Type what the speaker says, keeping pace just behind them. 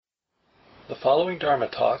The following Dharma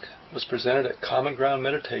talk was presented at Common Ground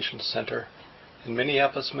Meditation Center in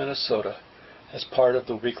Minneapolis, Minnesota, as part of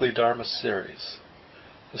the weekly Dharma series.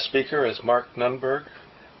 The speaker is Mark Nunberg,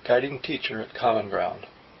 guiding teacher at Common Ground.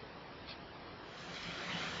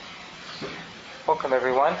 Welcome,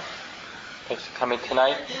 everyone. Thanks for coming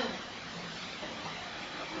tonight.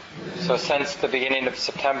 So since the beginning of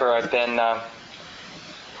September, I've been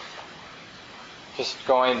just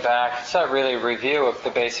going back. It's not really a review of the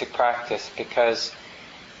basic practice, because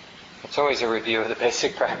it's always a review of the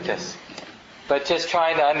basic practice. But just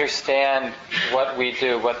trying to understand what we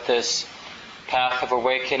do, what this path of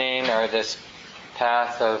awakening or this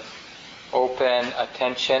path of open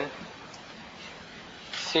attention.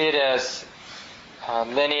 See it as a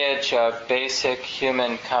lineage of basic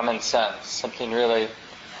human common sense, something really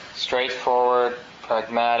straightforward,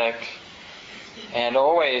 pragmatic, and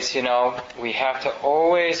always, we have to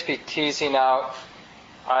always be teasing out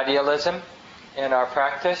idealism in our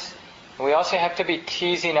practice. And we also have to be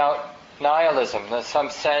teasing out nihilism. There's some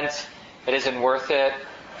sense it isn't worth it,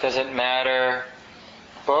 doesn't matter.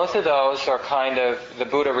 Both of those are kind of, the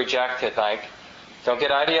Buddha rejected, like, don't get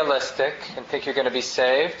idealistic and think you're going to be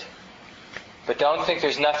saved, but don't think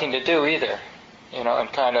there's nothing to do either,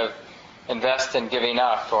 and kind of invest in giving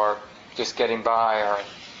up or just getting by or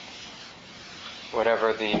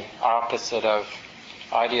whatever the opposite of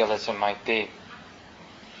idealism might be.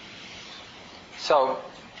 So,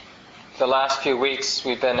 the last few weeks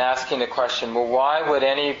we've been asking the question, well, why would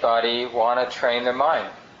anybody want to train their mind?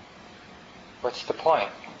 What's the point?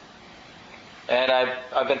 And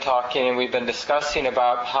I've been talking and we've been discussing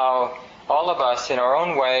about how all of us, in our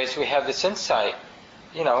own ways, we have this insight,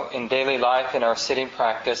 in daily life, in our sitting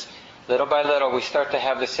practice. Little by little, we start to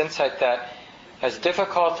have this insight that as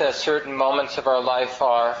difficult as certain moments of our life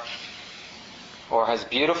are, or as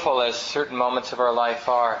beautiful as certain moments of our life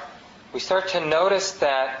are, we start to notice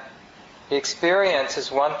that the experience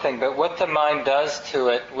is one thing, but what the mind does to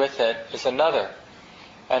it, with it, is another.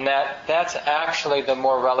 And that's actually the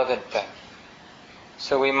more relevant thing.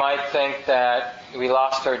 So we might think that we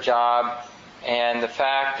lost our job, and the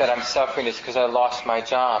fact that I'm suffering is because I lost my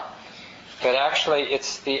job. But actually,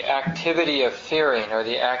 it's the activity of fearing, or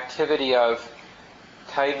the activity of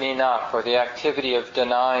tightening up, or the activity of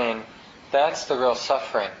denying. That's the real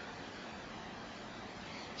suffering.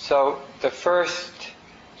 So the first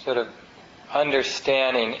sort of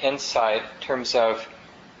understanding, insight, in terms of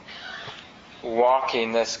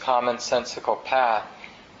walking this commonsensical path,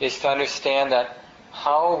 is to understand that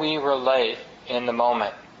how we relate in the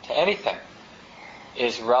moment to anything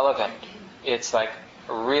is relevant. It's like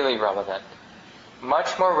really relevant.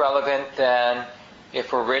 Much more relevant than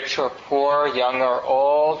if we're rich or poor, young or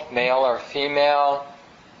old, male or female,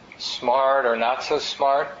 smart or not so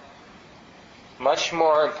smart. Much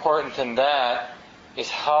more important than that is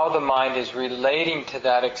how the mind is relating to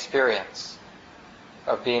that experience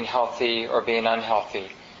of being healthy or being unhealthy,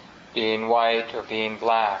 being white or being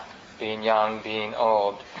black, being young, being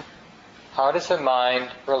old. How does the mind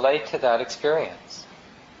relate to that experience?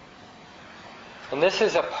 And this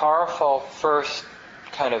is a powerful first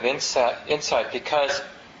kind of insight, because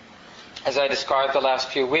as I described the last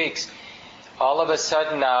few weeks, all of a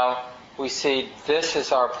sudden now we see this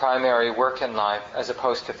is our primary work in life, as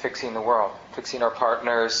opposed to fixing the world, fixing our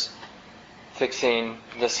partners, fixing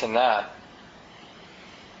this and that.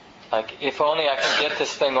 Like, if only I can get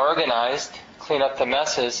this thing organized, clean up the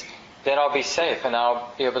messes, then I'll be safe and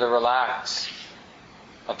I'll be able to relax.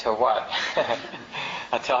 Until what?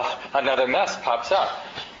 Until another mess pops up.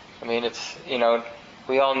 I mean, it's,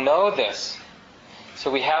 we all know this. So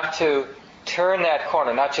we have to turn that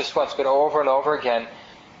corner, not just once, but over and over again,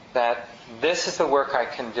 that this is the work I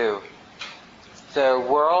can do. The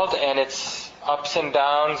world and its ups and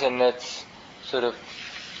downs and its sort of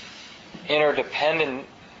interdependent,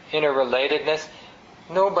 interrelatedness,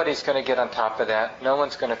 nobody's going to get on top of that. No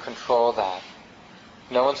one's going to control that.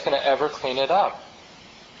 No one's going to ever clean it up.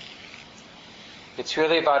 It's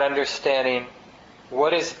really about understanding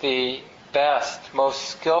what is the best, most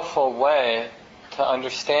skillful way to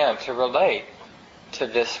understand, to relate to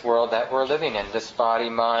this world that we're living in, this body,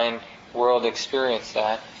 mind, world experience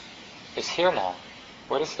that is here now.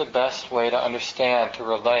 What is the best way to understand, to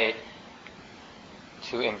relate,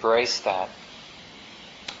 to embrace that?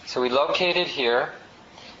 So we locate it here,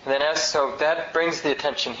 and then so that brings the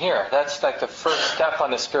attention here. That's like the first step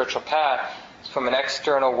on the spiritual path, from an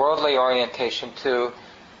external worldly orientation to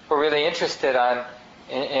we're really interested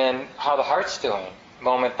in how the heart's doing,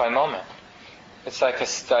 moment by moment. It's like a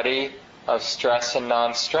study of stress and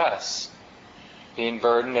non-stress, being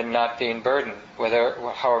burdened and not being burdened,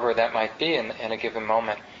 however that might be in a given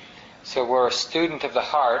moment. So we're a student of the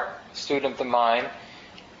heart, student of the mind.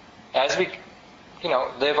 As we,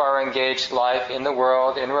 live our engaged life in the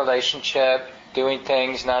world, in relationship, doing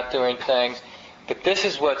things, not doing things. But this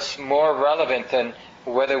is what's more relevant than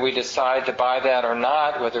whether we decide to buy that or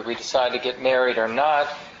not, whether we decide to get married or not,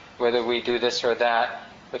 whether we do this or that.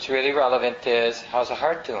 What's really relevant is, how's the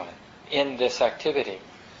heart doing in this activity?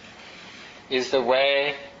 Is the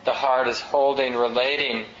way the heart is holding,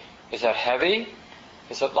 relating, is that heavy?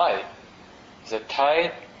 Is it light? Is it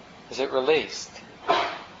tight? Is it released?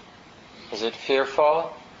 Is it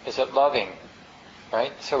fearful? Is it loving?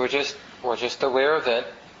 Right? So we're just aware of it.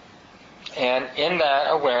 And in that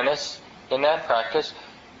awareness, in that practice,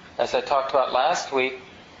 as I talked about last week,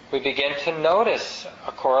 we begin to notice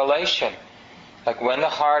a correlation. Like when the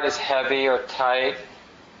heart is heavy or tight,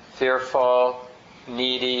 fearful,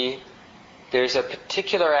 needy, there's a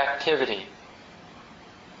particular activity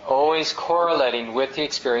always correlating with the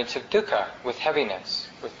experience of dukkha, with heaviness,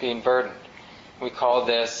 with being burdened. We call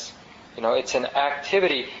this, it's an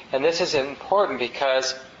activity. And this is important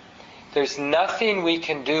because there's nothing we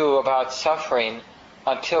can do about suffering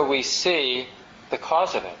until we see the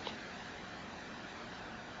cause of it.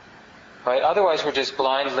 Right? Otherwise we're just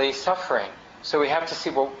blindly suffering. So we have to see,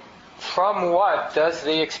 well, from what does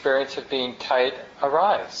the experience of being tight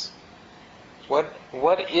arise?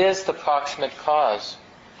 What is the proximate cause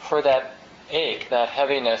for that ache, that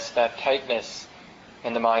heaviness, that tightness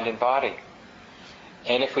in the mind and body?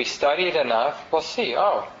 And if we study it enough, we'll see,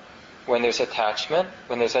 when there's attachment,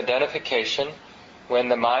 when there's identification, when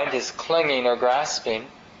the mind is clinging or grasping,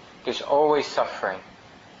 there's always suffering.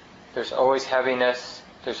 There's always heaviness,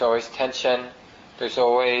 there's always tension, there's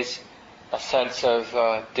always a sense of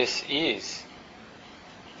dis-ease.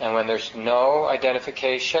 And when there's no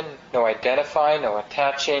identification, no identifying, no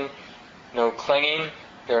attaching, no clinging,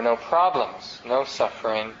 there are no problems, no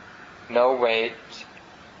suffering, no weight.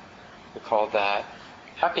 We call that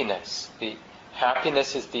happiness. The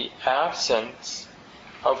happiness is the absence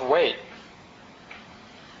of weight.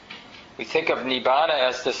 We think of Nibbana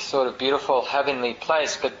as this sort of beautiful heavenly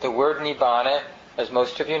place, but the word Nibbana, as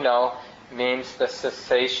most of you know, means the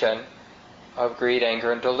cessation of greed,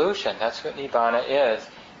 anger, and delusion. That's what Nibbana is.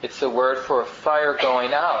 It's the word for fire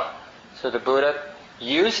going out. So the Buddha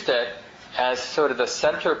used it as sort of the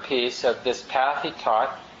centerpiece of this path he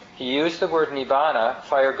taught. He used the word Nibbana,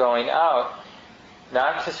 fire going out,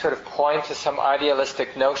 not to sort of point to some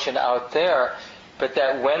idealistic notion out there, but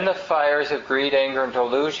that when the fires of greed, anger, and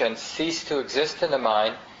delusion cease to exist in the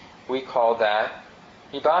mind, we call that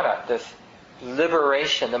Nibbana, this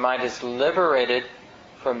liberation. The mind is liberated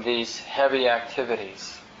from these heavy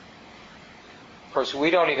activities. Of course,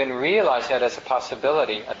 we don't even realize that as a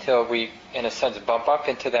possibility until we, in a sense, bump up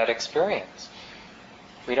into that experience.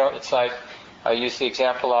 It's like, I use the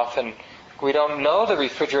example often, we don't know the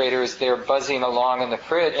refrigerator is there buzzing along in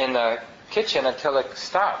the kitchen until it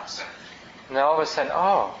stops. And then all of a sudden,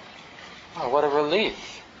 oh, what a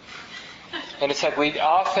relief. And it's like we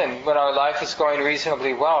often, when our life is going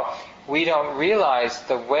reasonably well, we don't realize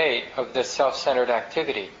the weight of this self-centered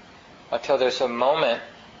activity until there's a moment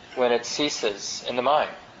when it ceases in the mind.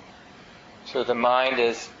 So the mind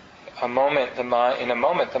is in a moment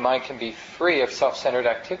the mind can be free of self-centered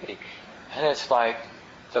activity. And it's like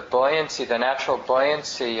the buoyancy, the natural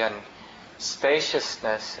buoyancy and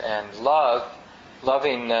spaciousness and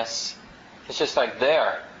lovingness is just like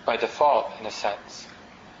there by default in a sense.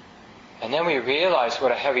 And then we realize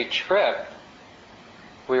what a heavy trip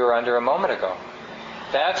we were under a moment ago.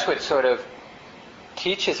 That's what sort of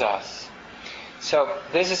teaches us. So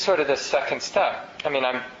this is sort of the second step.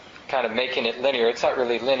 I'm kind of making it linear. It's not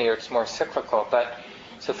really linear, it's more cyclical.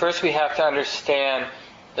 So first we have to understand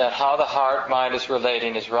that how the heart-mind is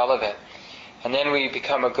relating is relevant. And then we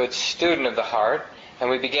become a good student of the heart, and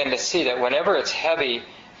we begin to see that whenever it's heavy,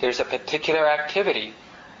 there's a particular activity.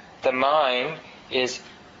 The mind is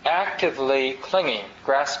actively clinging,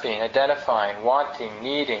 grasping, identifying, wanting,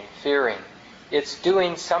 needing, fearing. It's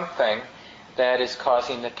doing something that is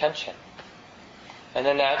causing the tension. And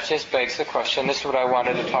then that just begs the question, this is what I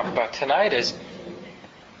wanted to talk about tonight, is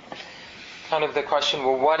kind of the question,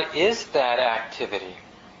 well, what is that activity?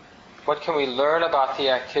 What can we learn about the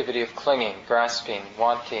activity of clinging, grasping,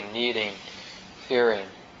 wanting, needing, fearing,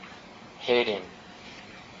 hating?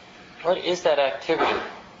 What is that activity?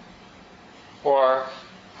 Or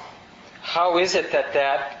how is it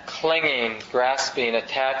that clinging, grasping,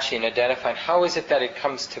 attaching, identifying, how is it that it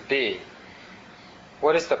comes to be?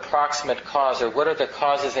 What is the proximate cause, or what are the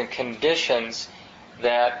causes and conditions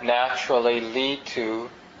that naturally lead to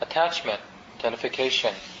attachment,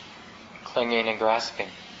 identification, clinging and grasping?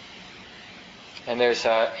 And there's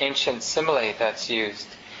an ancient simile that's used.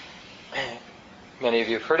 Many of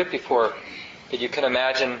you have heard it before, but you can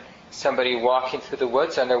imagine somebody walking through the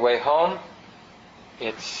woods on their way home.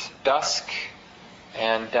 It's dusk,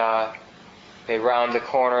 and they round the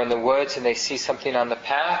corner in the woods and they see something on the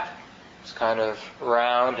path. It's kind of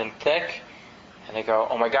round and thick, and they go,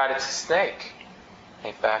 "Oh my God, it's a snake."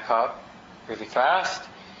 They back up really fast,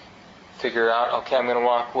 figure out, okay, I'm going to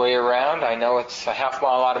walk way around. I know it's a half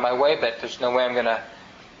mile out of my way, but there's no way I'm going to,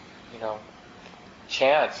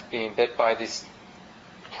 chance being bit by this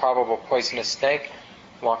probable poisonous snake.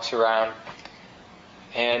 Walks around.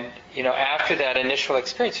 And, after that initial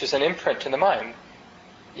experience, there's an imprint in the mind.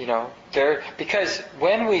 Because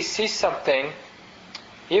when we see something,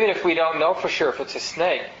 even if we don't know for sure if it's a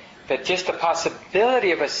snake, but just the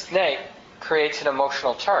possibility of a snake creates an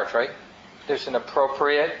emotional charge, right? There's an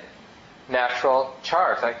appropriate, natural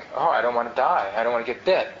charge, like, oh, I don't want to die, I don't want to get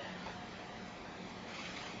bit.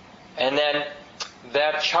 And then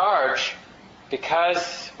that charge,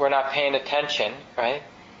 because we're not paying attention, right?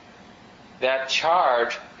 That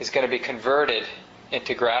charge is going to be converted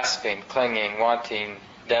into grasping, clinging, wanting,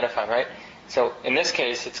 identifying, right? So in this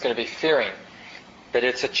case, it's going to be fearing. But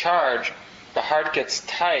it's a charge, the heart gets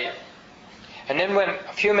tight. And then when,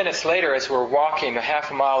 a few minutes later, as we're walking a half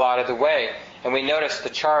a mile out of the way, and we notice the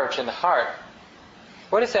charge in the heart,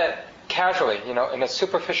 what is that casually, in a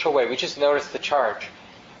superficial way? We just notice the charge.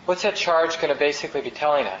 What's that charge going to basically be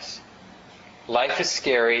telling us? Life is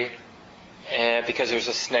scary because there's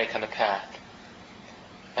a snake on the path.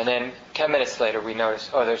 And then 10 minutes later we notice,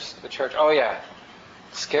 oh, there's the charge. Oh yeah,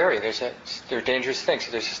 it's scary. There are dangerous things.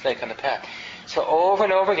 So there's a snake on the path. So over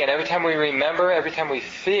and over again, every time we remember, every time we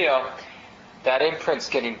feel, that imprint's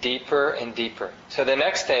getting deeper and deeper. So the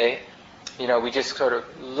next day, we just sort of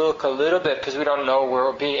look a little bit because we don't know where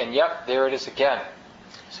it'll be, and yep, there it is again.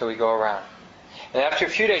 So we go around. And after a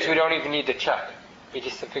few days, we don't even need to check. We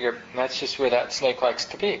just figure that's just where that snake likes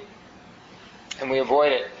to be. And we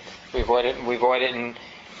avoid it. We avoid it, and we avoid it. And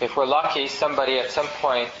if we're lucky, somebody at some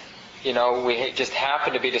point, we just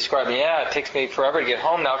happen to be describing, yeah, it takes me forever to get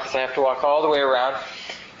home now because I have to walk all the way around.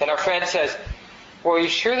 And our friend says, well, are you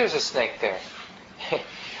sure there's a snake there?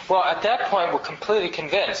 Well, at that point, we're completely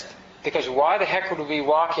convinced. Because why the heck would we be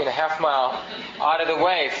walking a half mile out of the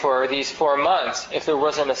way for these 4 months if there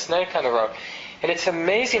wasn't a snake on the road? And it's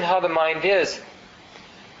amazing how the mind is.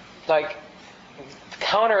 Like,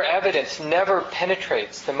 counter evidence never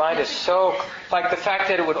penetrates. The mind is so, like the fact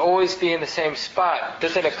that it would always be in the same spot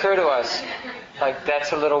doesn't occur to us. Like,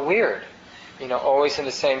 that's a little weird. Always in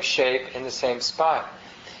the same shape, in the same spot.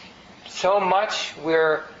 So much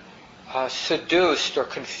we're seduced or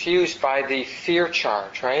confused by the fear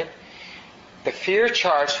charge, right? The fear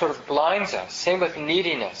charge sort of blinds us. Same with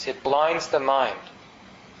neediness. It blinds the mind.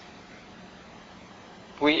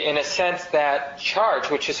 We, in a sense, that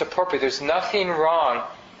charge, which is appropriate, there's nothing wrong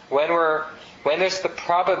when there's the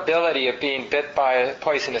probability of being bit by a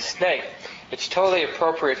poisonous snake. It's totally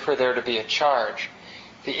appropriate for there to be a charge.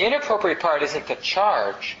 The inappropriate part isn't the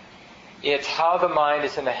charge. It's how the mind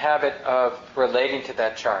is in the habit of relating to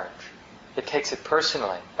that charge. It takes it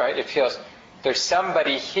personally, right? It feels, there's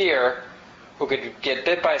somebody here who could get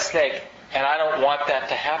bit by a snake, and I don't want that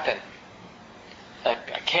to happen. I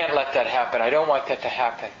can't let that happen. I don't want that to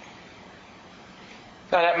happen.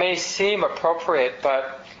 Now that may seem appropriate,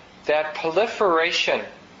 but that proliferation,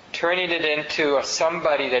 turning it into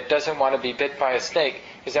somebody that doesn't want to be bit by a snake,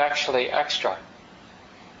 is actually extra.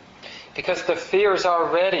 Because the fear is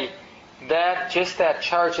already, just that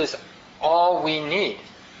charge is all we need.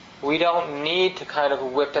 We don't need to kind of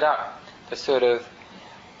whip it up. The sort of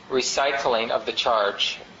recycling of the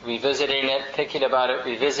charge, revisiting it, thinking about it,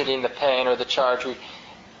 revisiting the pain or the charge, and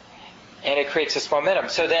it creates this momentum.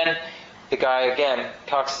 So then the guy again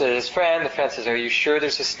talks to his friend. The friend says, are you sure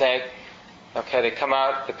there's a snake? Okay, they come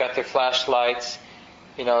out, they've got their flashlights,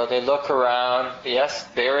 they look around, yes,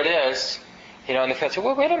 there it is. And the friend says,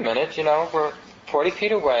 well, wait a minute, we're 40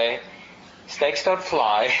 feet away, snakes don't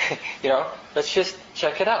fly, let's just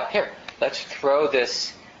check it out. Here, let's throw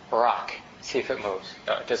this rock. See if it moves.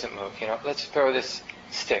 No, it doesn't move. Let's throw this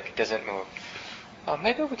stick. It doesn't move.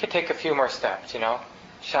 Maybe we could take a few more steps.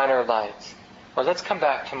 Shine our lights. Or let's come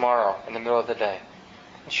back tomorrow in the middle of the day.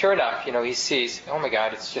 And sure enough, he sees. Oh my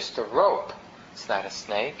God, it's just a rope. It's not a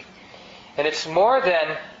snake. And it's more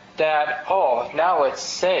than that. Oh, now it's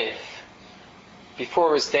safe. Before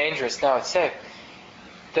it was dangerous. Now it's safe.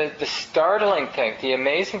 The startling thing, the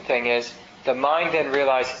amazing thing is, the mind then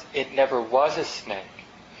realizes it never was a snake.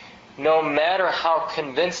 No matter how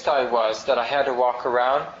convinced I was that I had to walk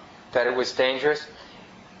around, that it was dangerous,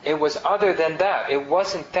 it was other than that. It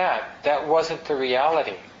wasn't that. That wasn't the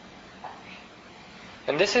reality.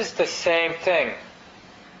 And this is the same thing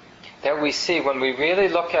that we see when we really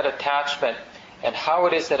look at attachment and how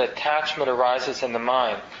it is that attachment arises in the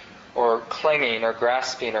mind, or clinging, or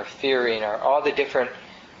grasping, or fearing, or all the different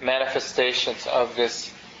manifestations of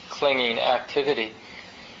this clinging activity.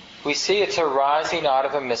 We see it's arising out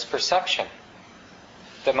of a misperception.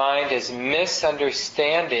 The mind is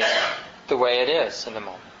misunderstanding the way it is in the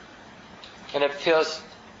moment. And it feels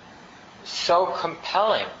so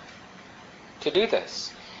compelling to do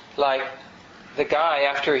this. Like the guy,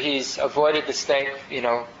 after he's avoided the snake,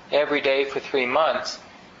 every day for 3 months,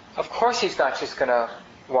 of course he's not just going to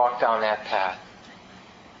walk down that path.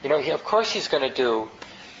 Of course he's going to do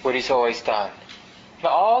what he's always done. Now,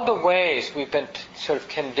 all the ways we've been sort of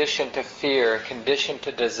conditioned to fear, conditioned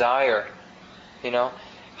to desire,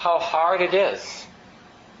 how hard it is.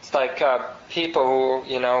 It's like people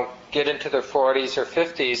who, get into their 40s or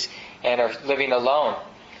 50s and are living alone.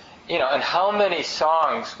 And how many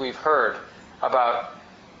songs we've heard about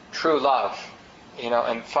true love,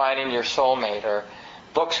 and finding your soulmate, or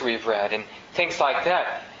books we've read, and things like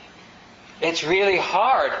that. It's really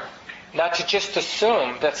hard not to just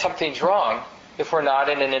assume that something's wrong if we're not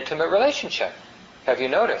in an intimate relationship. Have you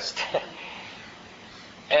noticed?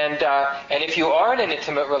 And if you are in an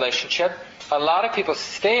intimate relationship, a lot of people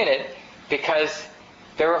stay in it because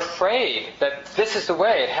they're afraid that this is the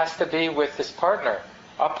way it has to be with this partner,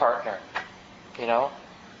 a partner,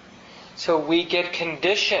 So we get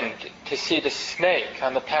conditioned to see the snake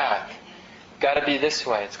on the path. Got to be this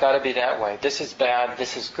way, it's got to be that way. This is bad,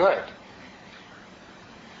 this is good.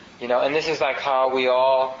 And this is like how we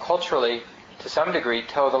all culturally, to some degree,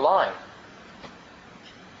 toe the line.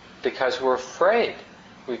 Because we're afraid.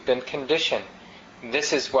 We've been conditioned.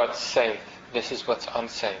 This is what's safe. This is what's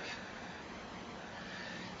unsafe.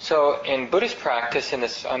 So in Buddhist practice,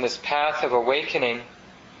 on this path of awakening,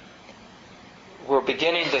 we're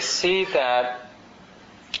beginning to see that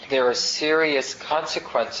there are serious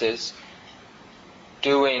consequences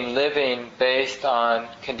living based on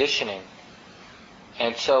conditioning.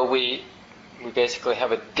 And so we basically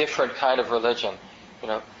have a different kind of religion,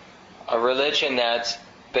 a religion that's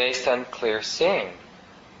based on clear seeing.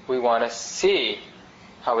 We want to see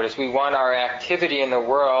how it is. We want our activity in the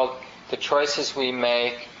world, the choices we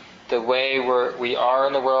make, the way we are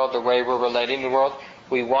in the world, the way we're relating to the world,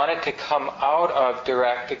 we want it to come out of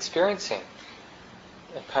direct experiencing,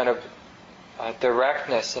 a kind of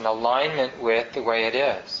directness and alignment with the way it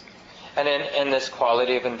is. And in this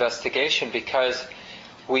quality of investigation, because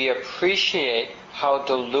we appreciate how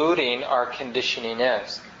deluding our conditioning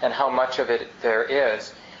is and how much of it there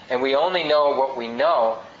is. And we only know what we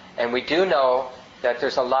know, and we do know that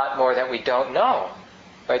there's a lot more that we don't know.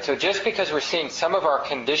 Right? So just because we're seeing some of our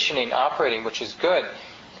conditioning operating, which is good,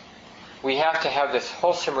 we have to have this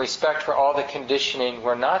wholesome respect for all the conditioning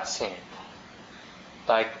we're not seeing.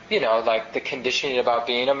 Like the conditioning about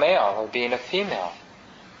being a male or being a female,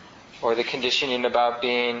 or the conditioning about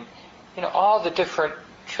being, all the different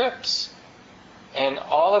trips. And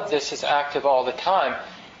all of this is active all the time,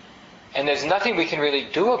 and there's nothing we can really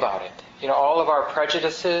do about it. All of our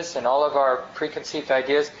prejudices and all of our preconceived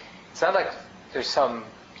ideas, it's not like there's some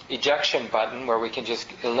ejection button where we can just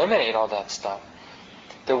eliminate all that stuff.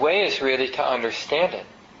 The way is really to understand it.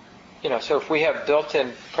 So if we have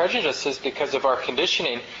built-in prejudices because of our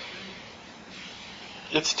conditioning,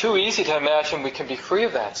 it's too easy to imagine we can be free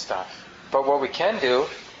of that stuff. But what we can do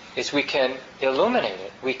is we can illuminate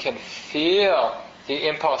it. We can feel the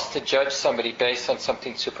impulse to judge somebody based on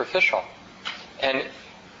something superficial. And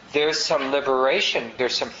there's some liberation,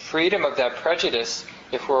 there's some freedom of that prejudice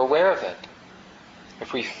if we're aware of it.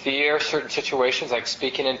 If we fear certain situations like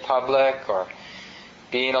speaking in public or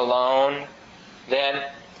being alone, then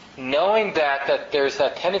knowing that there's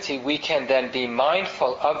that tendency, we can then be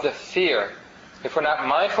mindful of the fear. If we're not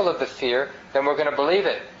mindful of the fear, then we're going to believe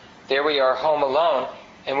it. There we are, home alone,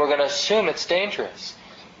 and we're going to assume it's dangerous.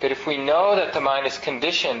 But if we know that the mind is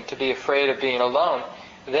conditioned to be afraid of being alone,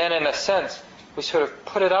 then in a sense, we sort of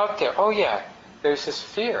put it out there. Oh yeah, there's this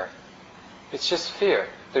fear. It's just fear.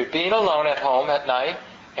 There's being alone at home at night,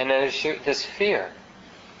 and then there's this fear.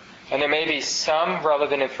 And there may be some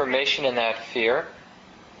relevant information in that fear,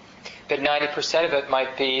 but 90% of it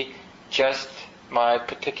might be just my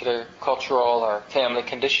particular cultural or family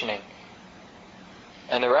conditioning.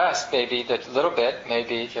 And the rest, maybe the little bit, may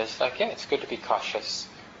be just like, yeah, it's good to be cautious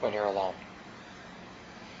when you're alone.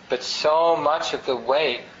 But so much of the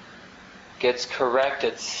weight gets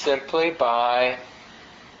corrected simply by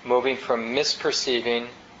moving from misperceiving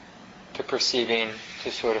to perceiving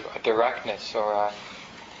to sort of a directness or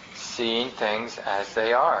seeing things as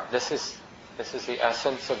they are. This is the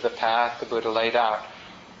essence of the path the Buddha laid out.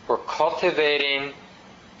 We're cultivating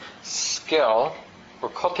skill, we're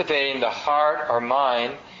cultivating the heart or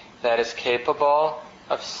mind that is capable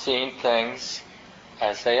of seeing things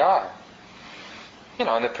as they are.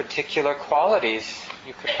 And the particular qualities,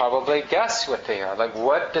 you could probably guess what they are. Like,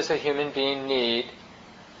 what does a human being need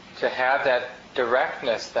to have that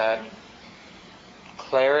directness, that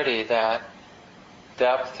clarity, that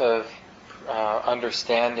depth of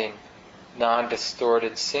understanding,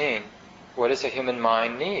 non-distorted seeing? What does a human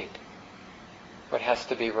mind need? What has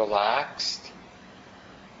to be relaxed?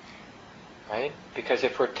 Right? Because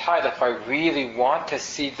if we're tight, if I really want to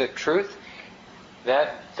see the truth,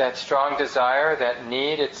 that strong desire, that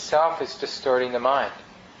need itself is distorting the mind.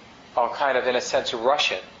 I'll kind of, in a sense,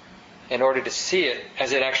 rush it. In order to see it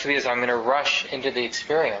as it actually is, I'm going to rush into the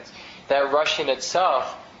experience. That rushing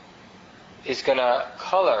itself is going to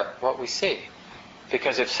color what we see.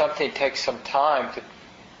 Because if something takes some time to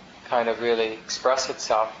kind of really express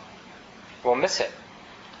itself, we'll miss it.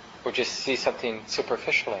 We'll just see something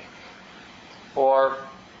superficially. Or,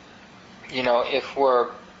 if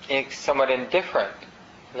we're somewhat indifferent,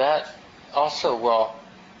 that also will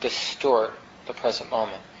distort the present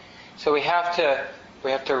moment. So we have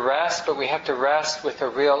to rest, but we have to rest with a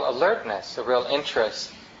real alertness, a real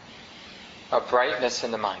interest, a brightness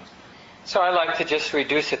in the mind. So I like to just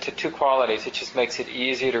reduce it to two qualities. It just makes it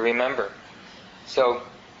easier to remember. So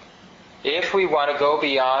if we want to go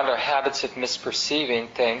beyond our habits of misperceiving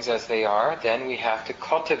things as they are, then we have to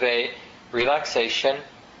cultivate relaxation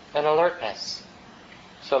and alertness.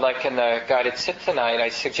 So like in the guided sit tonight, I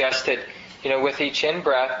suggested, with each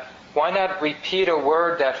in-breath, why not repeat a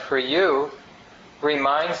word that for you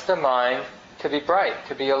reminds the mind to be bright,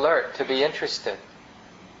 to be alert, to be interested.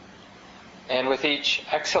 And with each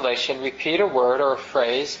exhalation, repeat a word or a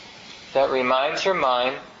phrase that reminds your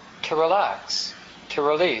mind to relax, to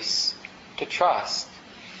release, to trust,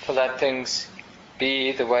 to let things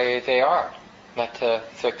be the way they are, not to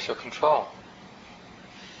fix or control.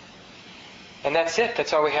 And that's it.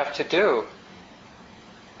 That's all we have to do.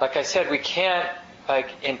 Like I said, we can't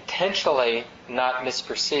intentionally not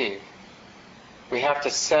misperceive. We have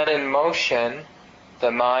to set in motion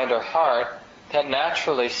the mind or heart that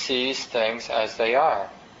naturally sees things as they are.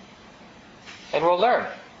 And we'll learn.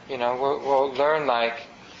 We'll learn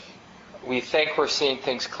we think we're seeing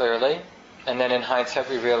things clearly, and then in hindsight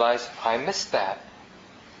we realize, I missed that.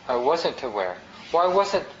 I wasn't aware. Why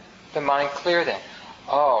wasn't the mind clear then?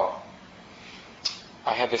 Oh,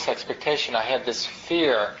 I had this expectation, I had this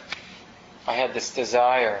fear, I had this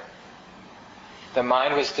desire. The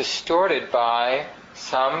mind was distorted by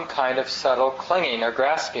some kind of subtle clinging or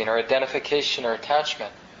grasping or identification or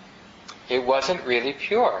attachment. It wasn't really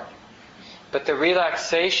pure. But the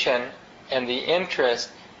relaxation and the interest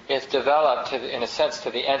is developed, in a sense, to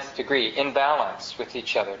the nth degree, in balance with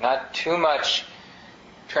each other. Not too much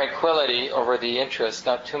tranquility over the interest,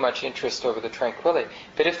 not too much interest over the tranquility.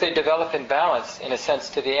 But if they develop in balance, in a sense,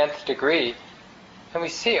 to the nth degree, then we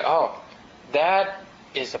see, that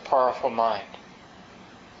is a powerful mind.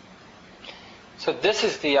 So this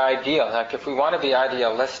is the ideal. If we want to be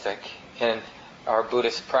idealistic in our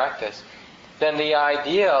Buddhist practice, then the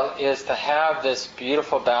ideal is to have this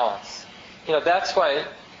beautiful balance. That's why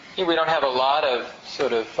we don't have a lot of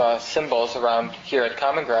sort of symbols around here at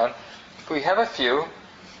Common Ground. We have a few.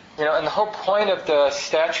 And the whole point of the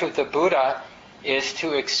statue of the Buddha is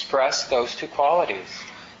to express those two qualities.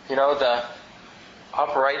 The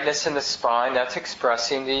uprightness in the spine, that's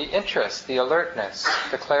expressing the interest, the alertness,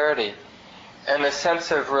 the clarity. And the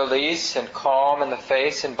sense of release and calm in the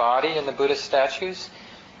face and body in the Buddhist statues,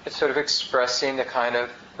 it's sort of expressing the kind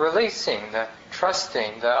of releasing, the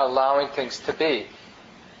trusting, the allowing things to be,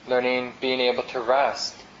 learning, being able to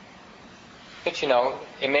rest. But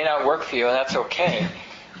it may not work for you, and that's okay.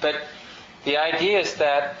 But the idea is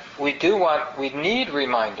that we need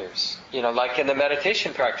reminders, like in the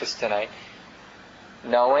meditation practice tonight.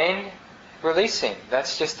 Knowing, releasing,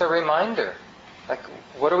 that's just a reminder.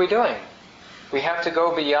 What are we doing? We have to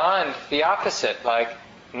go beyond the opposite, like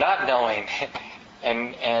not knowing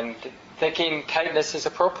and thinking tightness is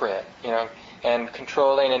appropriate, and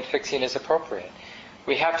controlling and fixing is appropriate.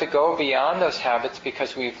 We have to go beyond those habits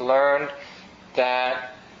because we've learned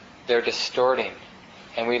that they're distorting.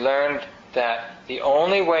 And we learned that the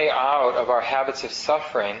only way out of our habits of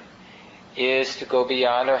suffering is to go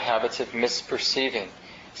beyond our habits of misperceiving.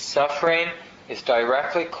 Suffering is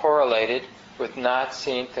directly correlated with not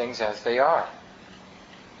seeing things as they are.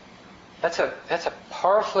 That's a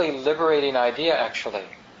powerfully liberating idea, actually.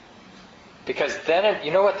 Because then,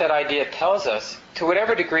 you know what that idea tells us? To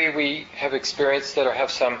whatever degree we have experienced it or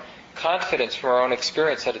have some confidence from our own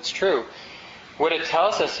experience that it's true, what it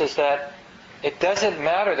tells us is that it doesn't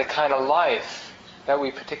matter the kind of life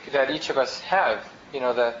that each of us have.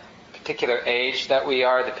 The particular age that we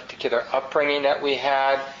are, the particular upbringing that we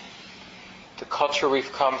had, the culture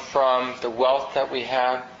we've come from, the wealth that we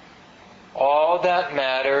have. All that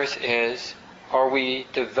matters is, are we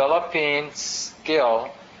developing skill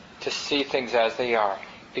to see things as they are?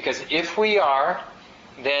 Because if we are,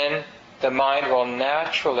 then the mind will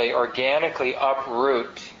naturally, organically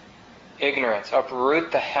uproot ignorance,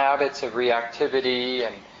 uproot the habits of reactivity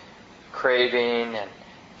and craving and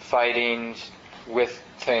fighting with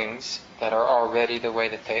things that are already the way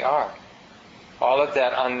that they are. All of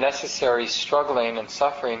that unnecessary struggling and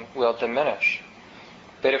suffering will diminish.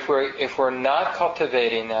 But if we're not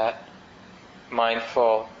cultivating that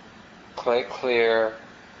mindful, clear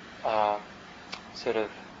sort of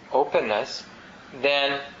openness,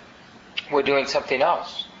 then we're doing something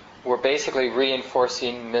else. We're basically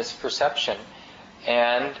reinforcing misperception,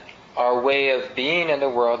 and our way of being in the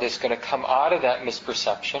world is going to come out of that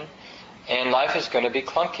misperception, and life is going to be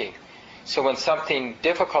clunky. So when something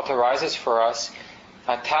difficult arises for us,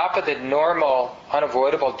 on top of the normal,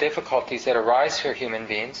 unavoidable difficulties that arise for human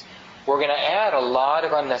beings, we're going to add a lot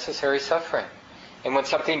of unnecessary suffering. And when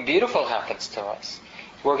something beautiful happens to us,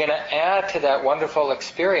 we're going to add to that wonderful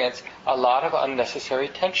experience a lot of unnecessary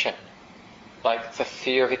tension, like the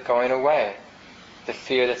fear of it going away, the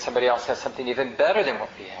fear that somebody else has something even better than what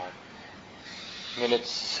we have. I mean, in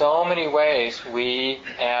so many ways we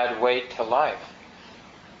add weight to life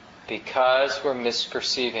because we're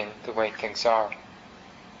misperceiving the way things are.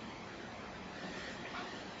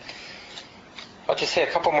 I'll just say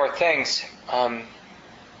a couple more things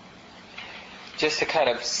just to kind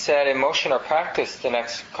of set in motion our practice the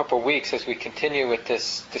next couple of weeks as we continue with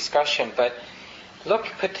this discussion. But look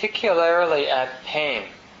particularly at pain,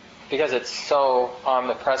 because it's so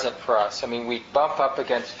omnipresent for us. I mean, we bump up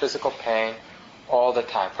against physical pain all the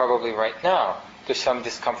time. Probably right now there's some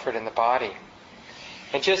discomfort in the body.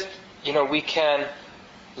 And just, we can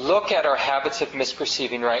look at our habits of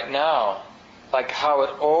misperceiving right now, like how it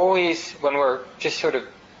always, when we're just sort of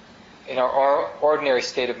in our ordinary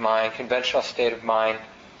state of mind, conventional state of mind,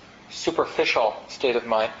 superficial state of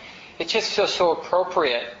mind, it just feels so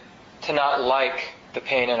appropriate to not like the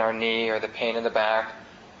pain in our knee or the pain in the back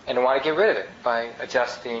and to want to get rid of it by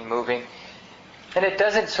adjusting, moving. And it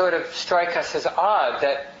doesn't sort of strike us as odd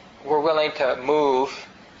that we're willing to move,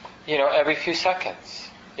 every few seconds.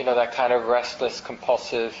 That kind of restless,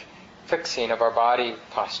 compulsive fixing of our body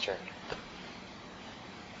posture.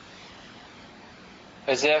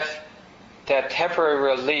 As if that temporary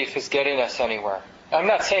relief is getting us anywhere. I'm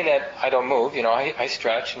not saying that I don't move, I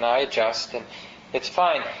stretch and I adjust and it's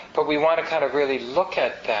fine, but we want to kind of really look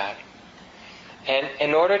at that. And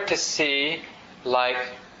in order to see,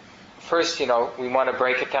 first, we want to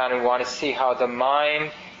break it down and we want to see how the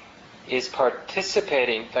mind is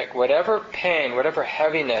participating, like whatever pain, whatever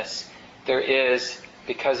heaviness there is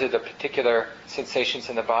because of the particular sensations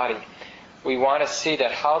in the body. We want to see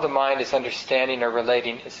that how the mind is understanding or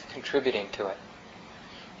relating is contributing to it.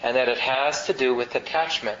 And that it has to do with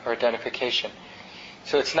attachment or identification.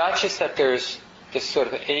 So it's not just that there's this sort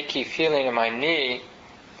of achy feeling in my knee,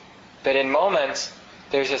 but in moments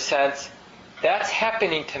there's a sense, that's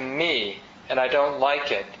happening to me and I don't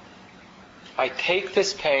like it. I take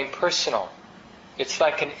this pain personal. It's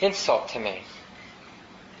like an insult to me.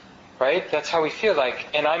 Right? That's how we feel like,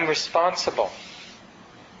 and I'm responsible.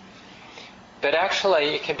 But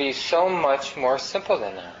actually, it can be so much more simple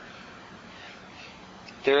than that.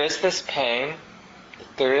 There is this pain,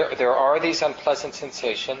 there are these unpleasant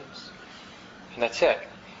sensations, and that's it.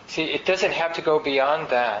 See, it doesn't have to go beyond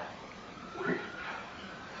that.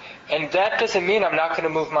 And that doesn't mean I'm not going to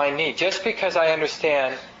move my knee. Just because I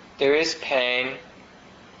understand there is pain,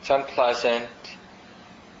 it's unpleasant,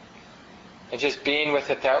 and just being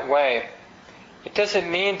with it that way, it doesn't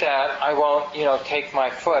mean that I won't, take my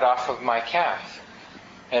foot off of my calf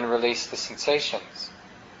and release the sensations.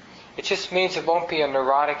 It just means it won't be a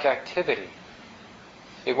neurotic activity.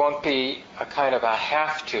 It won't be a kind of a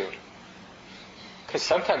have to. Because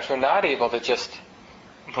sometimes we're not able to just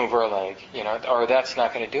move our leg, or that's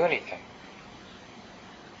not going to do anything.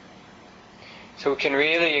 So we can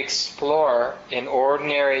really explore in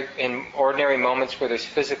ordinary moments where there's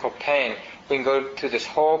physical pain. We can go through this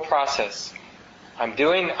whole process. I'm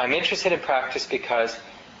interested in practice because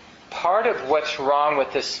part of what's wrong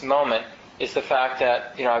with this moment is the fact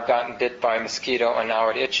that, I've gotten bit by a mosquito and now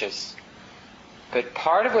it itches. But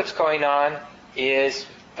part of what's going on is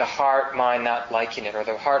the heart-mind not liking it, or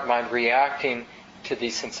the heart-mind reacting to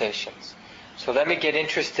these sensations. So let me get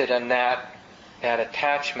interested in that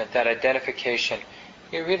attachment, that identification.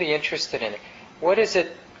 You're really interested in it. What is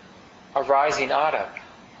it arising out of?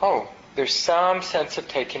 Oh, there's some sense of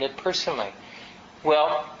taking it personally.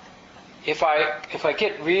 Well, if I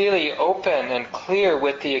get really open and clear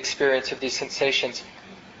with the experience of these sensations,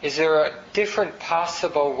 is there a different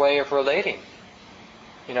possible way of relating?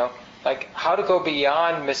 Like how to go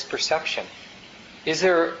beyond misperception. Is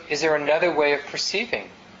there another way of perceiving?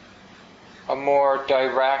 A more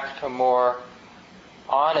direct, a more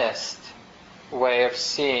honest way of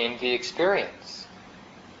seeing the experience.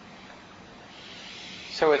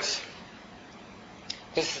 So this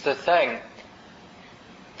is the thing.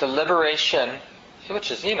 The liberation, which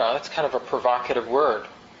is, it's kind of a provocative word.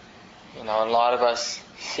 And a lot of us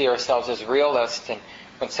see ourselves as realists, and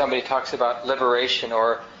when somebody talks about liberation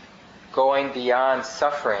or going beyond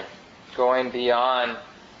suffering, going beyond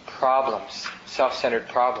problems, self-centered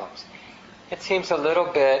problems, it seems a little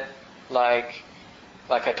bit like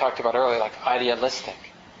I talked about earlier, like idealistic.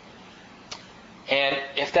 And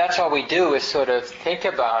if that's all we do is sort of think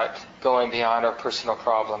about going beyond our personal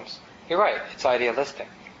problems, you're right, it's idealistic.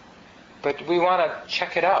 But we want to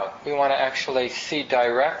check it out. We want to actually see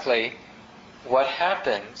directly what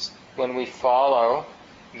happens when we follow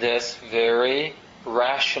this very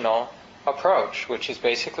rational approach, which is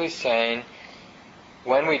basically saying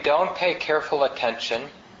when we don't pay careful attention,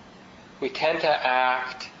 we tend to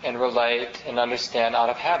act and relate and understand out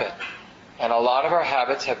of habit. And a lot of our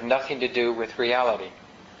habits have nothing to do with reality.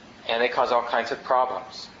 And they cause all kinds of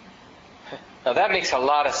problems. Now that makes a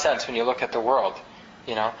lot of sense when you look at the world.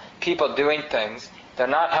 People doing things, they're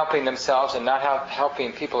not helping themselves and not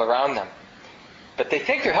helping people around them. But they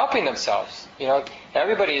think they're helping themselves.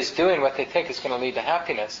 Everybody is doing what they think is going to lead to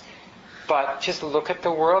happiness. But just look at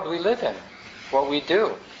the world we live in, what we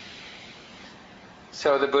do.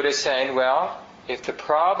 So the Buddha is saying, well, if the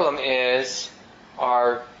problem is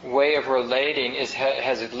our way of relating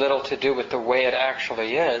has little to do with the way it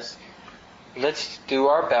actually is, let's do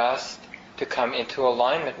our best to come into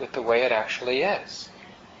alignment with the way it actually is.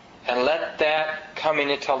 And let that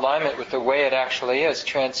coming into alignment with the way it actually is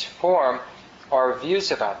transform our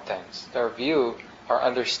views about things, our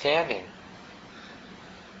understanding.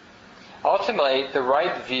 Ultimately, the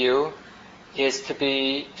right view is to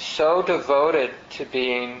be so devoted to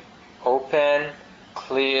being open,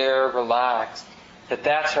 clear, relaxed,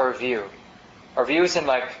 that's our view. Our view isn't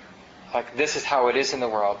like this is how it is in the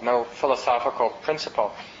world, no philosophical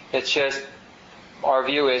principle. It's just, our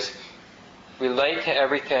view is relate to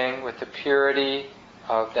everything with the purity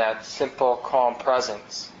of that simple, calm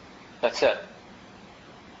presence. That's it.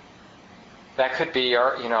 That could be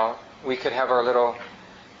we could have our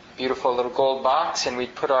beautiful little gold box, and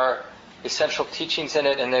we'd put our essential teachings in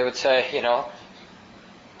it, and they would say,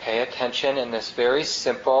 pay attention in this very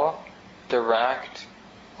simple, direct,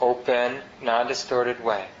 open, non-distorted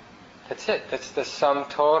way. That's it. That's the sum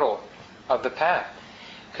total of the path.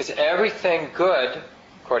 Because everything good,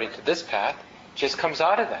 according to this path, just comes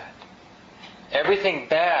out of that. Everything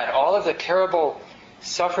bad, all of the terrible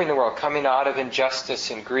suffering in the world coming out of injustice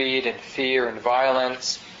and greed and fear and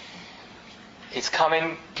violence, it's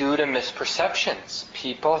coming due to misperceptions.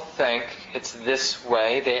 People think it's this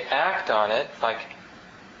way, they act on it, like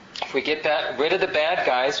if we get rid of the bad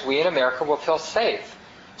guys, we in America will feel safe.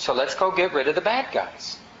 So let's go get rid of the bad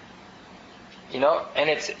guys. And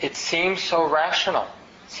it seems so rational.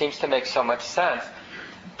 It seems to make so much sense.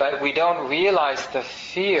 But we don't realize the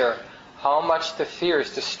fear, how much the fear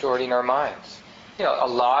is distorting our minds. A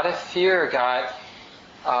lot of fear got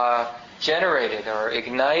generated or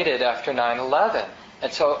ignited after 9/11.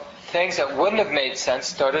 And so things that wouldn't have made sense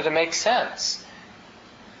started to make sense.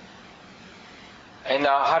 And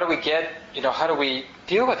now how do we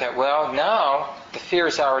deal with that? Well, now the fear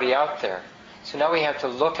is already out there. So now we have to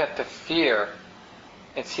look at the fear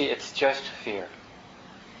and see it's just fear.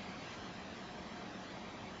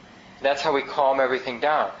 That's how we calm everything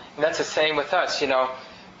down. And that's the same with us,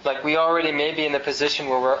 like we already may be in the position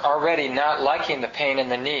where we're already not liking the pain in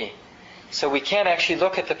the knee. So we can't actually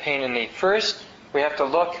look at the pain in the knee. First, we have to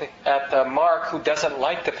look at the mark who doesn't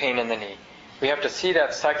like the pain in the knee. We have to see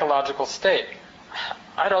that psychological state.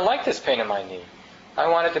 I don't like this pain in my knee. I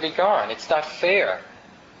want it to be gone. It's not fair.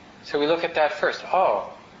 So we look at that first.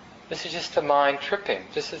 Oh, this is just the mind tripping.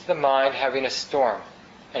 This is the mind having a storm.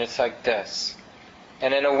 And it's like this.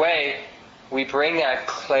 And in a way, we bring that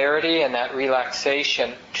clarity and that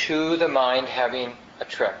relaxation to the mind having a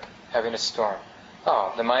trip, having a storm.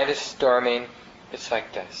 Oh, the mind is storming. It's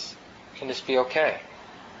like this. Can this be okay?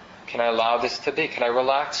 Can I allow this to be? Can I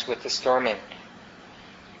relax with the storming?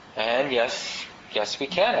 And yes, we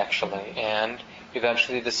can actually. And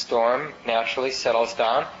eventually the storm naturally settles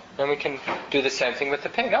down, and we can do the same thing with the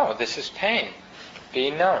pain. Oh, this is pain.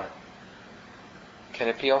 Being known. Can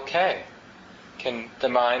it be okay? Can the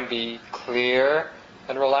mind be clear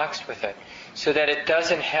and relaxed with it? So that it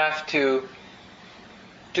doesn't have to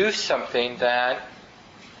do something that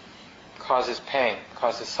causes pain,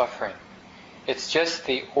 causes suffering. It's just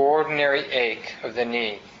the ordinary ache of the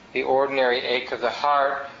knee, the ordinary ache of the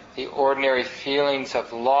heart, the ordinary feelings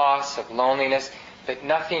of loss, of loneliness, but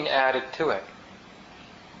nothing added to it.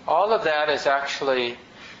 All of that is actually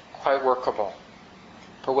quite workable.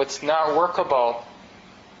 But what's not workable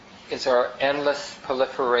is our endless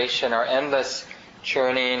proliferation, our endless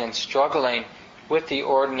churning and struggling with the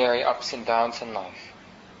ordinary ups and downs in life.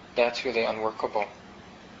 That's really unworkable.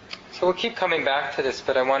 So we'll keep coming back to this,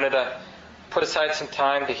 but I wanted to put aside some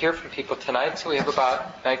time to hear from people tonight, so we have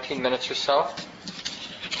about 19 minutes or so.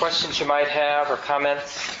 Questions you might have or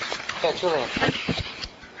comments? Yeah, Julian.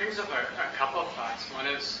 Brings up a couple of thoughts. One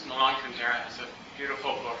is Malon Kundera has a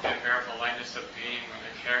beautiful book, The Unbearable Lightness of Being, where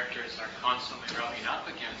the characters are constantly rubbing up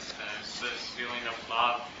against this feeling of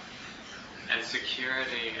love and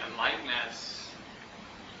security and lightness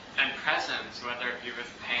and presence, whether it be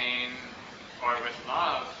with pain or with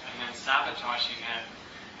love, and then sabotaging it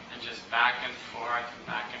and just back and forth and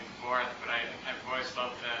back and forth. But I've always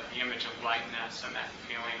loved the image of lightness and that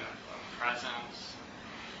feeling of presence.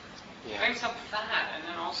 Yeah. Brings up that, and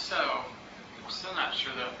then also, I'm still not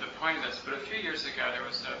sure the point of this, but a few years ago there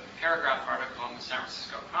was a paragraph article in the San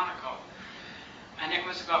Francisco Chronicle, and it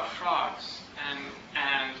was about frogs,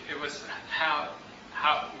 and it was how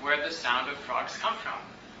where the sound of frogs come from.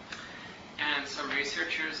 And some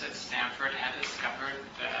researchers at Stanford had discovered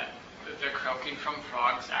that the croaking from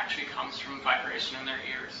frogs actually comes from vibration in their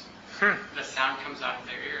ears. The sound comes out of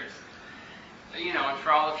their ears. You know, and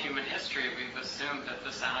for all of human history, we've assumed that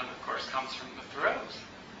the sound, of course, comes from the throat,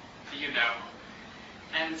 you know.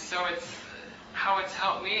 And so how it's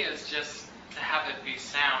helped me is just to have it be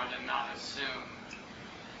sound and not assume.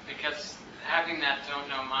 Because having that don't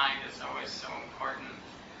know mind is always so important.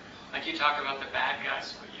 Like you talk about the bad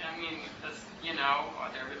guys, I mean, are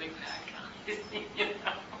they really bad guys?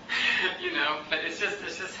 you know, but it's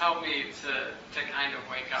just helped me to kind of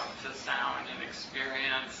wake up to sound and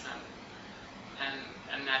experience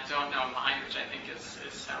and that don't know mind, which I think is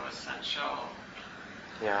so essential.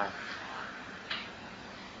 Yeah.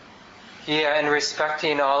 Yeah, and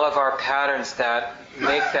respecting all of our patterns that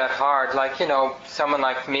make that hard. Like, someone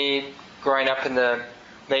like me growing up in the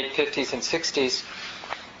late 50s and 60s,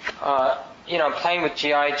 playing with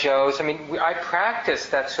G.I. Joes. I mean, I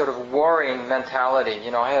practiced that sort of warring mentality.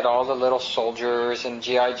 I had all the little soldiers and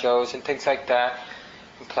G.I. Joes and things like that,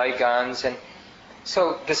 and play guns. And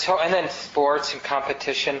so this whole, and then sports and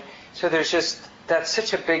competition. So that's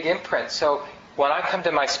such a big imprint. So when I come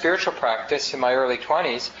to my spiritual practice in my early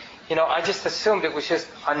 20s, I just assumed it was just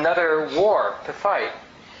another war to fight.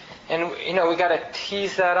 And, we got to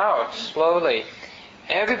tease that out slowly.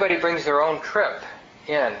 Everybody brings their own trip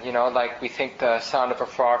in, like we think the sound of a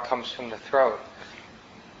frog comes from the throat.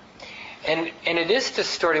 And it is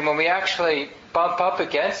distorting when we actually bump up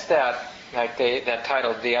against that, like that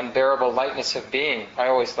title, The Unbearable Lightness of Being. I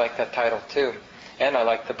always like that title too. And I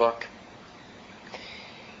like the book.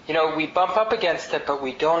 We bump up against it, but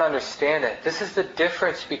we don't understand it. This is the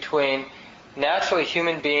difference between naturally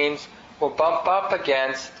human beings will bump up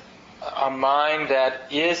against a mind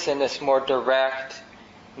that is in this more direct,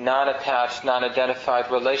 non-attached,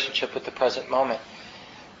 non-identified relationship with the present moment.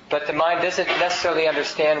 But the mind doesn't necessarily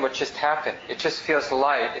understand what just happened. It just feels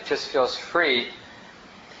light. It just feels free.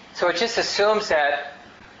 So it just assumes that,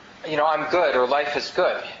 I'm good or life is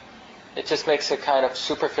good. It just makes a kind of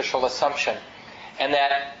superficial assumption. And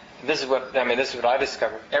that, this is what I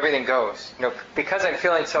discovered. Everything goes. Because I'm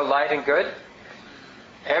feeling so light and good,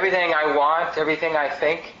 everything I want, everything I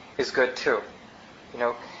think is good too.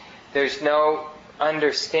 There's no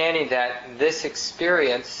understanding that this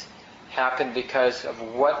experience happened because of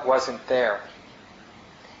what wasn't there.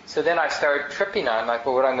 So then I started tripping on,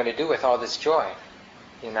 what am I going to do with all this joy?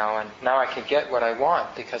 And now I can get what I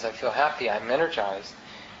want because I feel happy, I'm energized,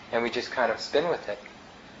 and we just kind of spin with it.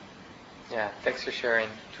 Yeah, thanks for sharing,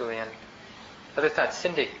 Julian. Other thoughts,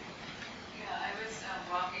 Cindy? Yeah, I was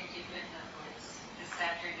walking deep in the woods this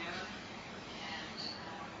afternoon, and this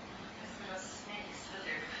little snake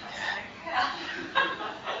slithered across my path.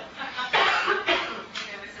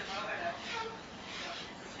 There was a moment of,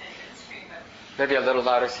 it's a snake, I didn't scream, but Maybe a little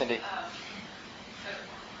louder, Cindy. but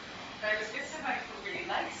I was with somebody who really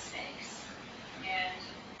likes snakes, and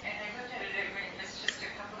I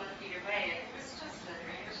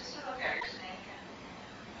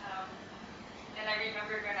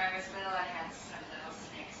I was little, I had some little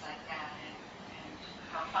snakes like that, and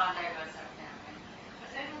how fond I was of them. And I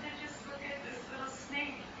was able to just look at this little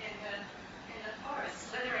snake in the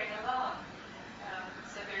forest slithering along.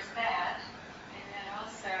 So there's that. And then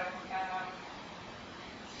also, I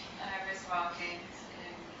was walking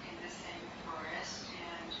in the same forest,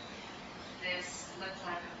 and this looked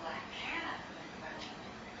like a black cat in front of me.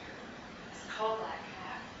 This coal black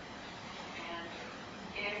cat. And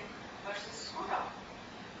it was a squirrel.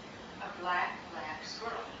 A black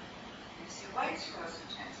squirrel. You see white squirrels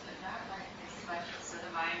sometimes, but not like this. Like, so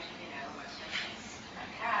the mind, was thinking a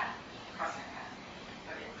cat, crossing a cat.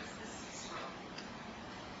 But it was this squirrel.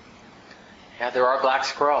 Yeah, there are black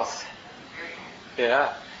squirrels. Very cool.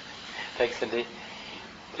 Yeah. Thanks, Cindy.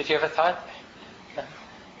 Did you have a thought? No?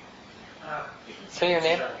 Say your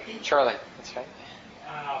name? Charlie. That's right.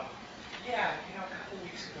 Yeah, a couple of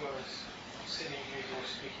weeks ago I was sitting here, you were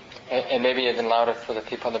speaking. And maybe even louder for the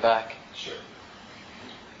people in the back. Sure.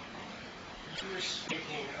 You were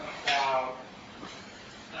speaking about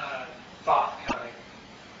thought coming,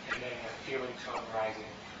 and then a feeling tone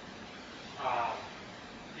rising,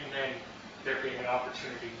 and then there being an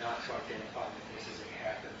opportunity not to identify with this as it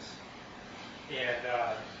happens. And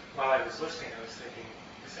while I was listening, I was thinking,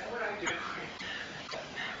 is that what I do?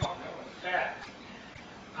 Oh no, in fact,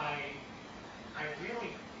 I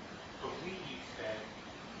really believe that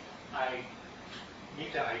I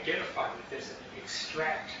need to identify with this and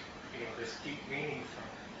extract, this deep meaning from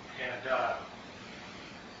it.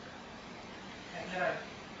 And then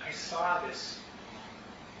I saw this,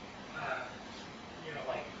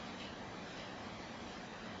 like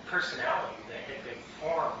personality that had been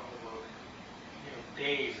formed over,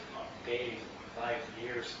 days upon days, life,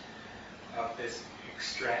 years of this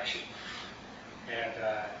extraction. And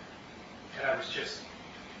I was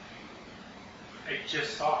I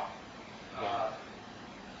just saw it.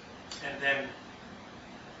 And then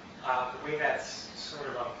the way that's sort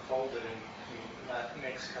of unfolded in the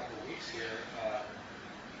next couple of weeks here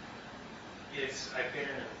is I've been in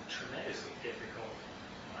a tremendously difficult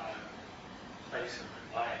place in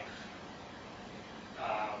my life.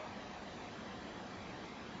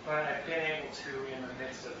 But I've been able to, in the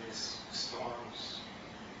midst of these storms,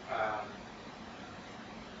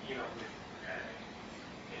 with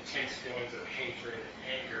intense feelings of hatred and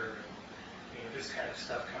anger, and this kind of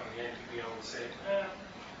stuff coming in, to be able to say,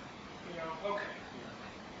 okay,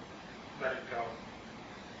 let it go.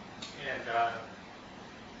 And,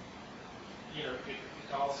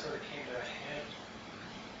 it all sort of came to a head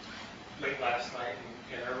late last night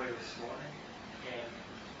and early this morning,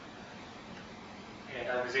 and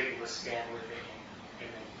I was able to stand with it, and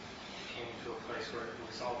then came to a place where it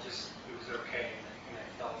was okay, and I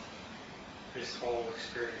felt this whole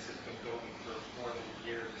experience has been building for more than a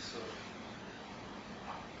year to sort of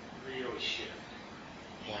really shift.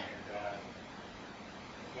 Yeah.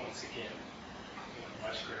 And once again,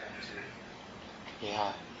 much gratitude.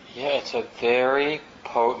 Yeah. Yeah, it's a very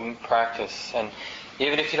potent practice. And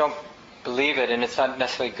even if you don't believe it, and it's not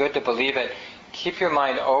necessarily good to believe it, keep your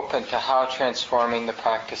mind open to how transforming the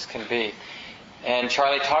practice can be. And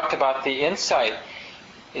Charlie talked about the insight.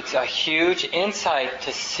 It's a huge insight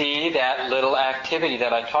to see that little activity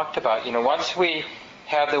that I talked about. Once we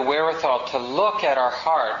have the wherewithal to look at our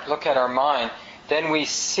heart, look at our mind, then we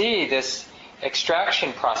see this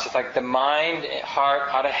extraction process, like the mind, heart,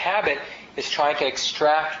 out of habit, is trying to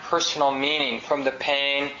extract personal meaning from the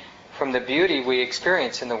pain, from the beauty we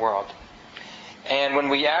experience in the world. And when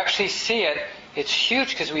we actually see it, it's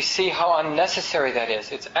huge because we see how unnecessary that is.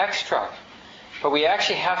 It's extra. But we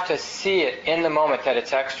actually have to see it in the moment that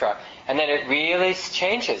it's extra. And then it really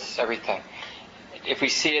changes everything. If we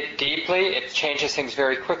see it deeply, it changes things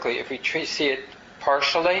very quickly. If we see it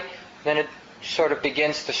partially, then it sort of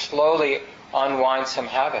begins to slowly unwind some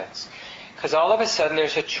habits. Because all of a sudden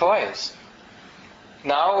there's a choice.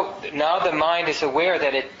 Now the mind is aware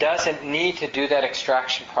that it doesn't need to do that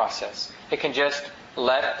extraction process. It can just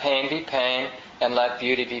let pain be pain and let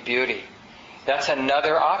beauty be beauty. That's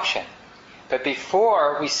another option. But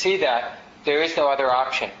before we see that, there is no other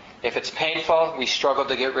option. If it's painful, we struggle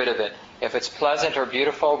to get rid of it. If it's pleasant or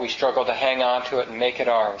beautiful, we struggle to hang on to it and make it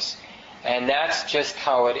ours. And that's just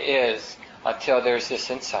how it is until there's this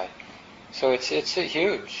insight. So it's a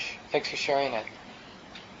huge. Thanks for sharing it.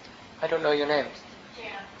 I don't know your name.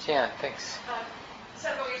 Jan, thanks.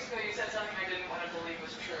 Several weeks ago you said something I didn't want to believe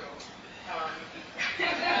was true.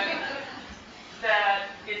 And that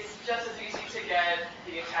it's just as easy to get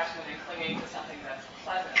the attachment and clinging to something that's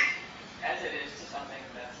pleasant as it is to something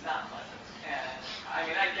that's not pleasant.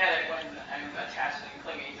 And I get it when I'm attached and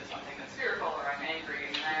clinging to something that's fearful or I'm angry,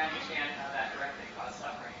 and I understand how that directly causes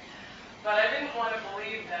suffering.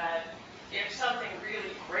 if something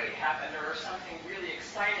really great happened or something really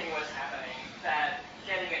exciting was happening, that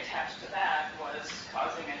getting attached to that was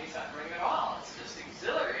causing any suffering at all. It's just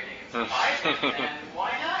exhilarating, it's vibrant, and why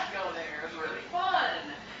not go there? It's really fun.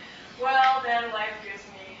 Well, then life gives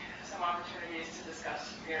me some opportunities to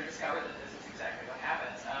discover that this is exactly what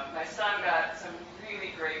happens. My son got some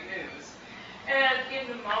really great news, and in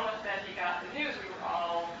the moment that he got the news, we were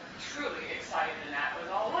all truly excited, and that was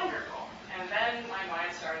all wonderful. And then my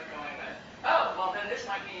mind started going with, oh, well, then this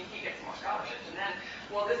might mean he gets more scholarships. And then,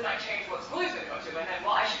 well, this might change what school he's going to go to. And then,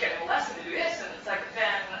 well, I should get him a lesson to do this. And it's like,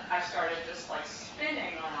 then I started just like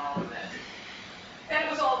spinning on all of this. And it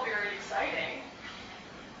was all very exciting.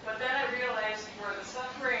 But then I realized where the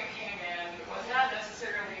suffering came in was not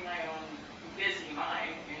necessarily my own busy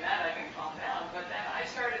mind. I mean, that I can calm down. But then I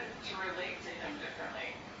started to relate to him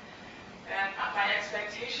differently. And my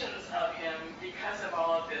expectations of him, because of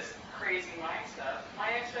all of this crazy mind stuff, my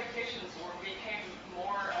expectations became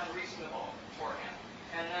more unreasonable for him.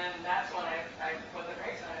 And then that's when I put the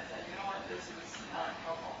brakes on it and said, you know what, this is not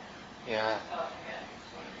helpful. Yeah.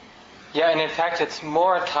 Yeah, and in fact, it's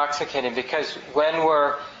more intoxicating because when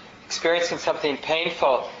we're experiencing something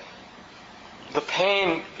painful, the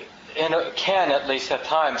pain can, at least at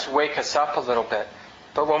times, wake us up a little bit.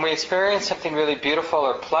 But when we experience something really beautiful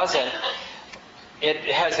or pleasant, it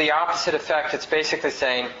has the opposite effect. It's basically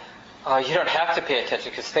saying, you don't have to pay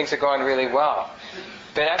attention because things are going really well.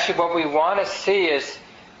 But actually what we want to see is,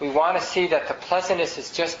 we want to see that the pleasantness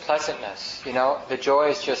is just pleasantness. The joy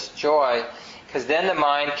is just joy. Because then the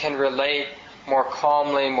mind can relate more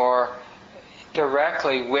calmly, more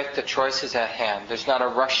directly with the choices at hand. There's not a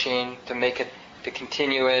rushing to make it, to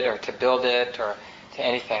continue it, or to build it, or to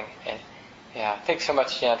anything. And, yeah, thanks so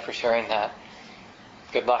much, Jan, for sharing that.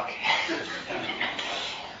 Good luck.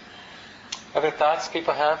 Other thoughts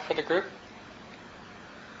people have for the group?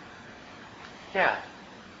 Yeah.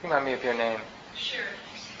 Remind me of your name. Sure.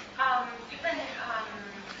 You've been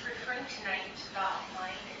referring tonight to the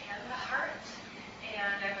mind and the heart,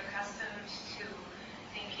 and I'm accustomed to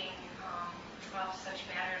thinking of such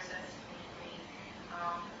matters as mainly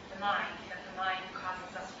the mind, that the mind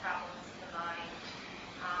causes us problems, the mind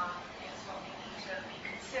is what we need to be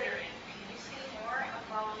considering. Can you say more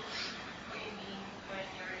about what you mean when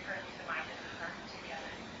you're referring to the mind and the heart together?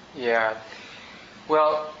 Yeah.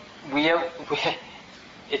 Well,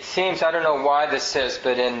 it seems, I don't know why this is,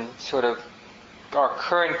 but in sort of our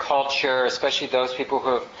current culture, especially those people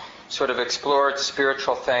who have sort of explored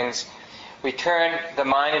spiritual things, we turn the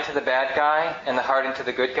mind into the bad guy and the heart into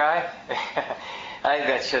the good guy. I think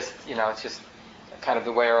that's just, it's just kind of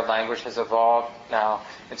the way our language has evolved now,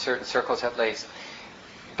 in certain circles at least.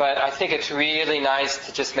 But I think it's really nice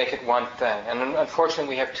to just make it one thing. And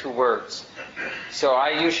unfortunately we have two words. So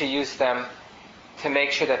I usually use them to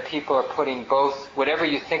make sure that people are putting both, whatever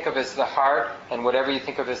you think of as the heart and whatever you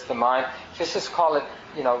think of as the mind, just call it,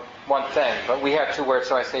 one thing. But we have two words,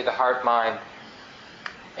 so I say the heart, mind.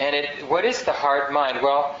 And what is the heart, mind?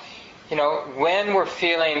 Well, when we're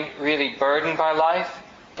feeling really burdened by life,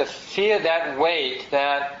 that weight,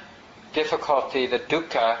 that difficulty, the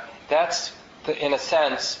dukkha, that's, in a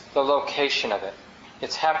sense, the location of it.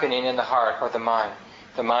 It's happening in the heart or the mind.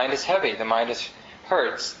 The mind is heavy. The mind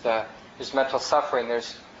hurts. There's mental suffering.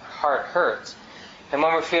 There's heart hurts. And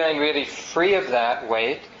when we're feeling really free of that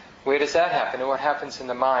weight, where does that happen? And what happens in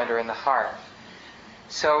the mind or in the heart?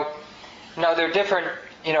 So, now there are different,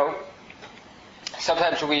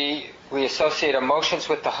 sometimes we associate emotions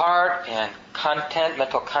with the heart and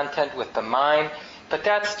mental content with the mind. But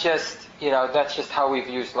that's just how we've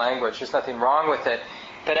used language. There's nothing wrong with it.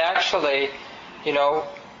 But actually,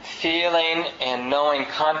 feeling and knowing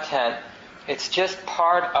content, it's just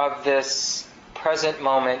part of this present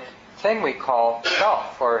moment thing we call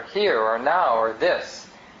self, or here, or now, or this,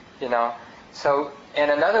 So, in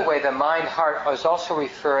another way, the mind, heart is also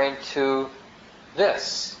referring to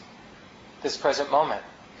this present moment.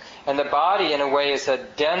 And the body, in a way, is a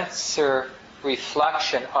denser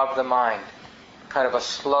reflection of the mind, kind of a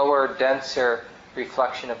slower, denser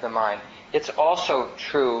reflection of the mind. It's also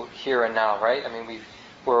true here and now, right? I mean,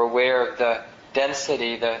 we're aware of the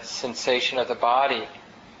density, the sensation of the body.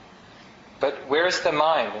 But where's the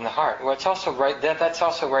mind and the heart? Well, it's also right there. That's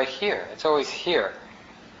also right here. It's always here.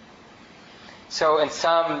 So in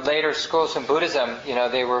some later schools in Buddhism,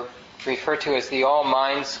 they were referred to as the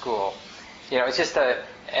all-mind school. It's just an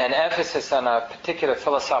emphasis on a particular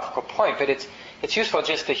philosophical point. But it's useful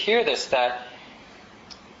just to hear this, that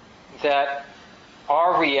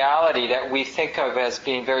our reality that we think of as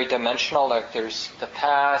being very dimensional, like there's the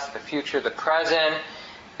past, the future, the present,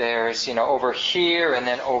 there's, over here and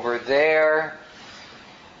then over there.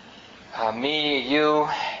 me, you,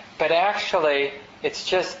 but actually it's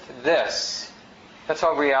just this. That's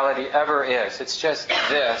all reality ever is. It's just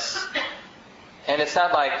this. And it's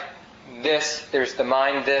not like this, there's the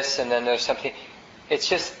mind this, and then there's something. It's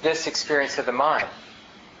just this experience of the mind.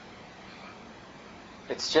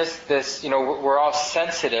 It's just this, we're all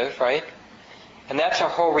sensitive, right? And that's our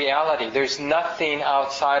whole reality. There's nothing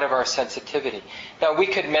outside of our sensitivity. Now, we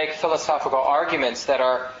could make philosophical arguments that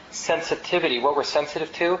our sensitivity, what we're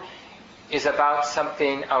sensitive to, is about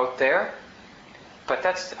something out there. But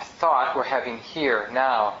that's a thought we're having here,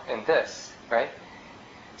 now, in this, right?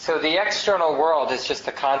 So the external world is just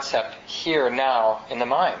a concept here, now, in the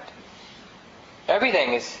mind.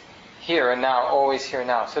 Everything is here and now, always here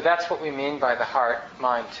now. So that's what we mean by the heart,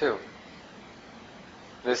 mind, too.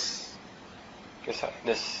 This.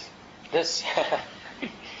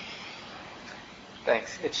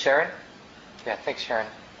 Thanks. It's Sharon? Yeah, thanks, Sharon.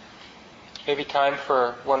 Maybe time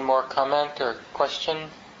for one more comment or question?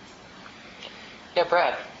 Yeah,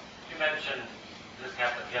 Brad. You mentioned this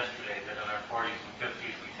happened yesterday, that in our 40s and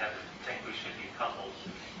 50s we tend to think we should be couples.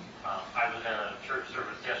 I was in a church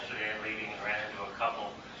service yesterday and leaving and ran into a couple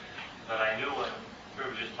that I knew, and we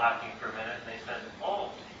were just talking for a minute, and they said, "Oh,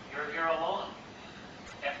 you're here alone."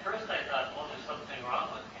 At first I thought, "Oh, there's something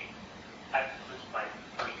wrong with me." That was my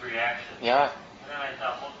first reaction. Yeah. And then I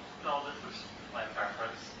thought, well, no, this was my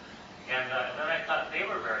preference. And then I thought they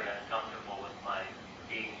were very uncomfortable with my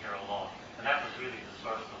being here alone. And that was really the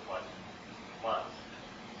source of what it was.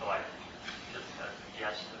 So I just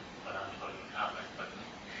guessed it, but I'm going to comment. But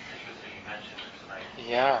interesting you mentioned it tonight.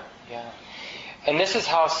 Yeah. And this is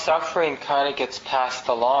how suffering kind of gets passed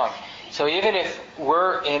along. So even if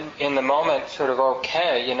we're in the moment sort of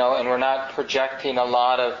okay, and we're not projecting a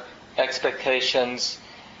lot of expectations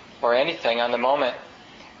or anything on the moment,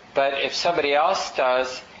 but if somebody else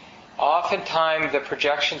does, oftentimes the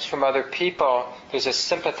projections from other people, there's a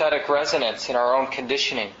sympathetic resonance in our own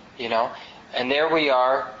conditioning, and there we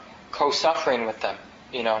are co-suffering with them,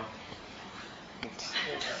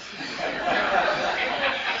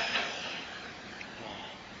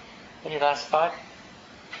 Any last thought?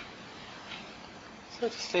 So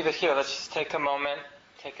just leave it here. Let's just take a moment,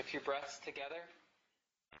 take a few breaths together.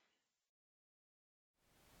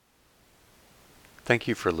 Thank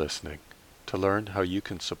you for listening. To learn how you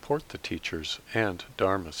can support the teachers and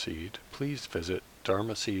Dharma Seed, please visit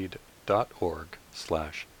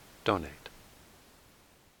dharmaseed.org/donate.